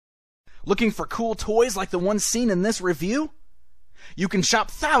Looking for cool toys like the ones seen in this review? You can shop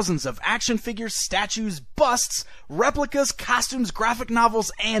thousands of action figures, statues, busts, replicas, costumes, graphic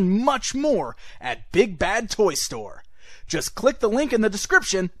novels, and much more at Big Bad Toy Store. Just click the link in the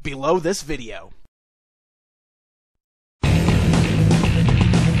description below this video.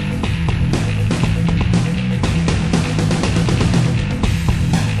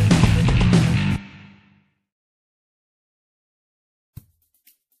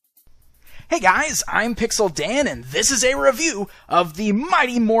 Hey guys, I'm Pixel Dan, and this is a review of the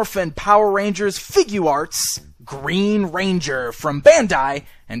Mighty Morphin Power Rangers Figuarts Green Ranger from Bandai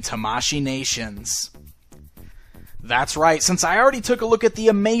and Tamashii Nations. That's right, since I already took a look at the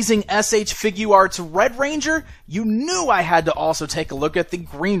amazing SH Figuarts Red Ranger, you knew I had to also take a look at the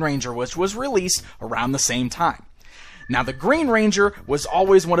Green Ranger, which was released around the same time. Now, the Green Ranger was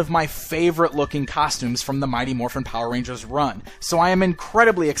always one of my favorite looking costumes from the Mighty Morphin Power Rangers run, so I am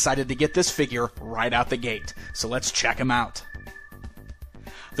incredibly excited to get this figure right out the gate. So let's check him out.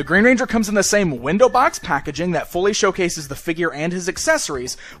 The Green Ranger comes in the same window box packaging that fully showcases the figure and his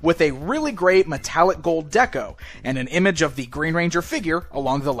accessories, with a really great metallic gold deco and an image of the Green Ranger figure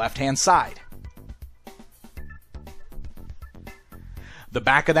along the left-hand side. The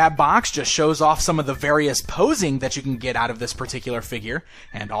back of that box just shows off some of the various posing that you can get out of this particular figure,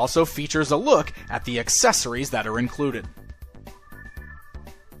 and also features a look at the accessories that are included.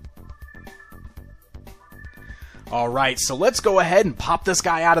 Alright, so let's go ahead and pop this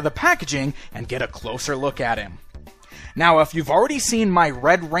guy out of the packaging and get a closer look at him. Now, if you've already seen my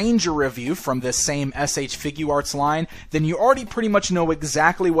Red Ranger review from this same SH Figuarts line, then you already pretty much know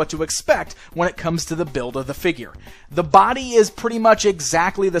exactly what to expect when it comes to the build of the figure. The body is pretty much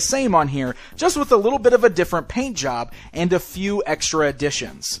exactly the same on here, just with a little bit of a different paint job and a few extra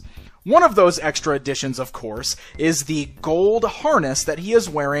additions. One of those extra additions, of course, is the gold harness that he is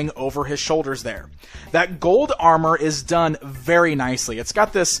wearing over his shoulders there. That gold armor is done very nicely. It's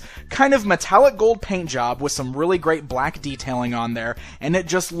got this kind of metallic gold paint job with some really great black detailing on there, and it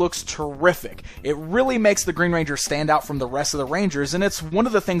just looks terrific. It really makes the Green Ranger stand out from the rest of the Rangers, and it's one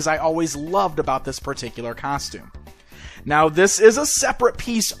of the things I always loved about this particular costume. Now, this is a separate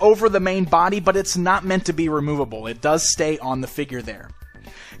piece over the main body, but it's not meant to be removable. It does stay on the figure there.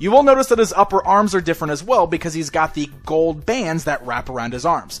 You will notice that his upper arms are different as well because he's got the gold bands that wrap around his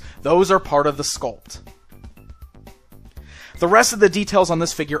arms. Those are part of the sculpt. The rest of the details on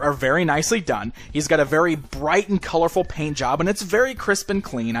this figure are very nicely done. He's got a very bright and colorful paint job, and it's very crisp and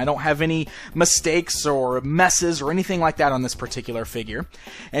clean. I don't have any mistakes or messes or anything like that on this particular figure.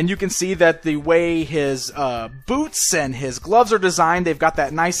 And you can see that the way his boots and his gloves are designed, they've got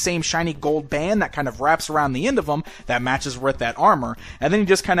that nice same shiny gold band that kind of wraps around the end of them that matches with that armor. And then he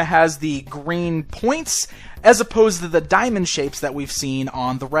just kind of has the green points as opposed to the diamond shapes that we've seen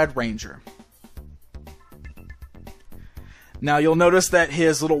on the Red Ranger. Now, you'll notice that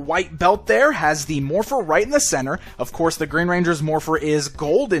his little white belt there has the morpher right in the center. Of course, the Green Ranger's morpher is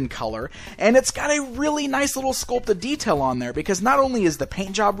gold in color, and it's got a really nice little sculpted detail on there, because not only is the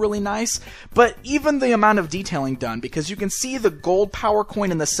paint job really nice, but even the amount of detailing done, because you can see the gold power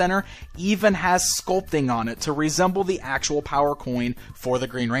coin in the center even has sculpting on it to resemble the actual power coin for the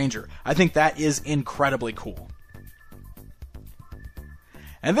Green Ranger. I think that is incredibly cool.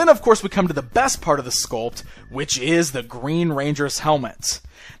 And then, of course, we come to the best part of the sculpt, which is the Green Ranger's helmet.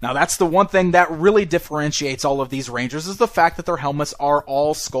 Now, that's the one thing that really differentiates all of these Rangers, is the fact that their helmets are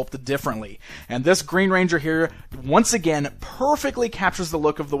all sculpted differently. And this Green Ranger here, once again, perfectly captures the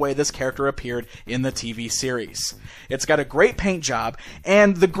look of the way this character appeared in the TV series. It's got a great paint job,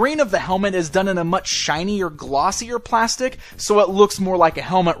 and the green of the helmet is done in a much shinier, glossier plastic, so it looks more like a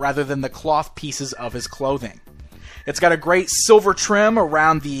helmet rather than the cloth pieces of his clothing. It's got a great silver trim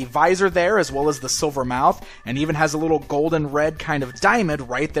around the visor there, as well as the silver mouth, and even has a little golden red kind of diamond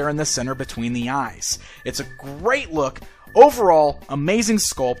right there in the center between the eyes. It's a great look. Overall, amazing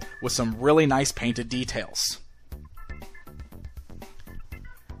sculpt with some really nice painted details.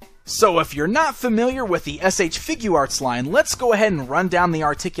 So if you're not familiar with the SH Figuarts line, let's go ahead and run down the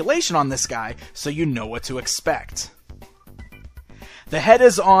articulation on this guy so you know what to expect. The head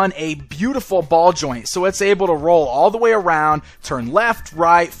is on a beautiful ball joint, so it's able to roll all the way around, turn left,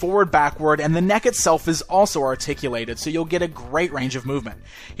 right, forward, backward, and the neck itself is also articulated, so you'll get a great range of movement.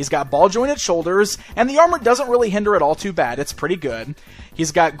 He's got ball jointed shoulders, and the armor doesn't really hinder it all too bad. It's pretty good.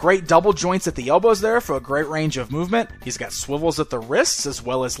 He's got great double joints at the elbows there for a great range of movement. He's got swivels at the wrists, as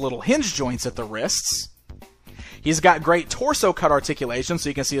well as little hinge joints at the wrists. He's got great torso cut articulation, so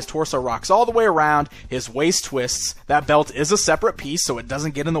you can see his torso rocks all the way around, his waist twists. That belt is a separate piece, so it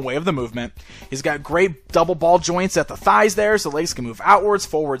doesn't get in the way of the movement. He's got great double ball joints at the thighs there, so legs can move outwards,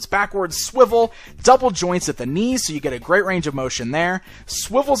 forwards, backwards, swivel. Double joints at the knees, so you get a great range of motion there.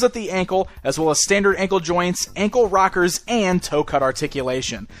 Swivels at the ankle, as well as standard ankle joints, ankle rockers, and toe cut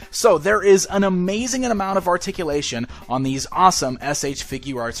articulation. So there is an amazing amount of articulation on these awesome SH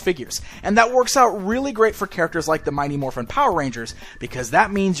Figuarts figures. And that works out really great for characters like the Mighty Morphin Power Rangers, because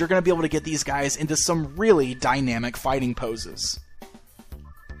that means you're going to be able to get these guys into some really dynamic fighting poses.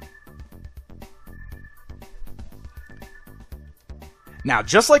 Now,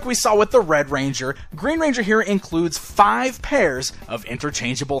 just like we saw with the Red Ranger, Green Ranger here includes 5 pairs of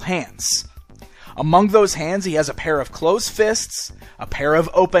interchangeable hands. Among those hands, he has a pair of closed fists, a pair of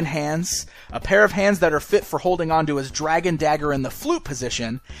open hands, a pair of hands that are fit for holding onto his dragon dagger in the flute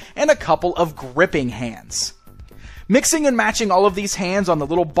position, and a couple of gripping hands. Mixing and matching all of these hands on the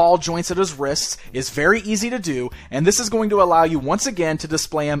little ball joints at his wrists is very easy to do, and this is going to allow you once again to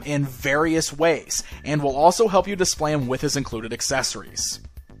display him in various ways, and will also help you display him with his included accessories.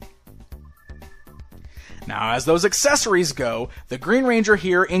 Now, as those accessories go, the Green Ranger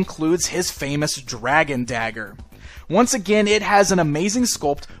here includes his famous dragon dagger. Once again, it has an amazing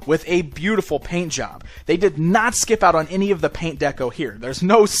sculpt with a beautiful paint job. They did not skip out on any of the paint deco here. There's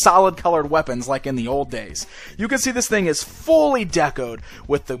no solid colored weapons like in the old days. You can see this thing is fully decoed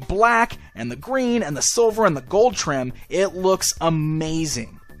with the black and the green and the silver and the gold trim. It looks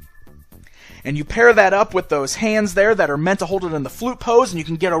amazing. And you pair that up with those hands there that are meant to hold it in the flute pose, and you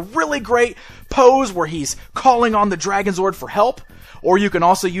can get a really great pose where he's calling on the Dragonzord for help. Or you can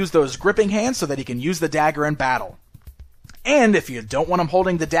also use those gripping hands so that he can use the dagger in battle. And if you don't want him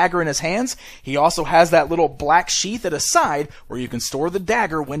holding the dagger in his hands, he also has that little black sheath at his side where you can store the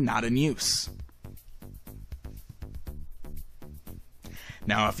dagger when not in use.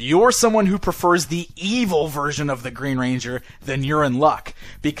 Now, if you're someone who prefers the evil version of the Green Ranger, then you're in luck,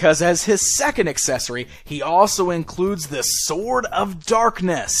 because as his second accessory, he also includes the Sword of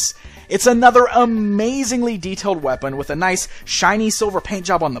Darkness. It's another amazingly detailed weapon with a nice shiny silver paint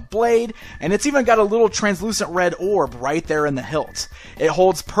job on the blade, and it's even got a little translucent red orb right there in the hilt. It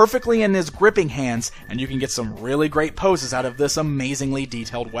holds perfectly in his gripping hands, and you can get some really great poses out of this amazingly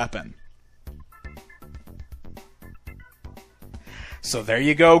detailed weapon. So there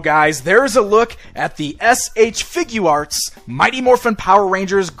you go, guys. There's a look at the SH Figuarts Mighty Morphin Power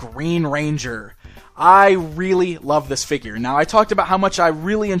Rangers Green Ranger. I really love this figure. Now, I talked about how much I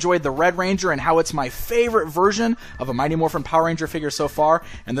really enjoyed the Red Ranger and how it's my favorite version of a Mighty Morphin Power Ranger figure so far,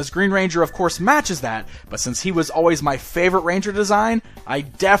 and this Green Ranger, of course, matches that, but since he was always my favorite Ranger design, I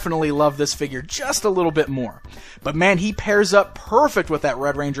definitely love this figure just a little bit more. But man, he pairs up perfect with that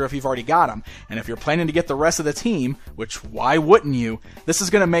Red Ranger if you've already got him, and if you're planning to get the rest of the team, which why wouldn't you, this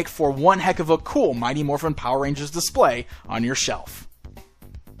is going to make for one heck of a cool Mighty Morphin Power Rangers display on your shelf.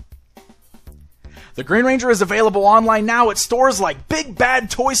 The Green Ranger is available online now at stores like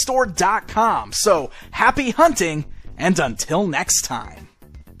BigBadToyStore.com. So, happy hunting, and until next time.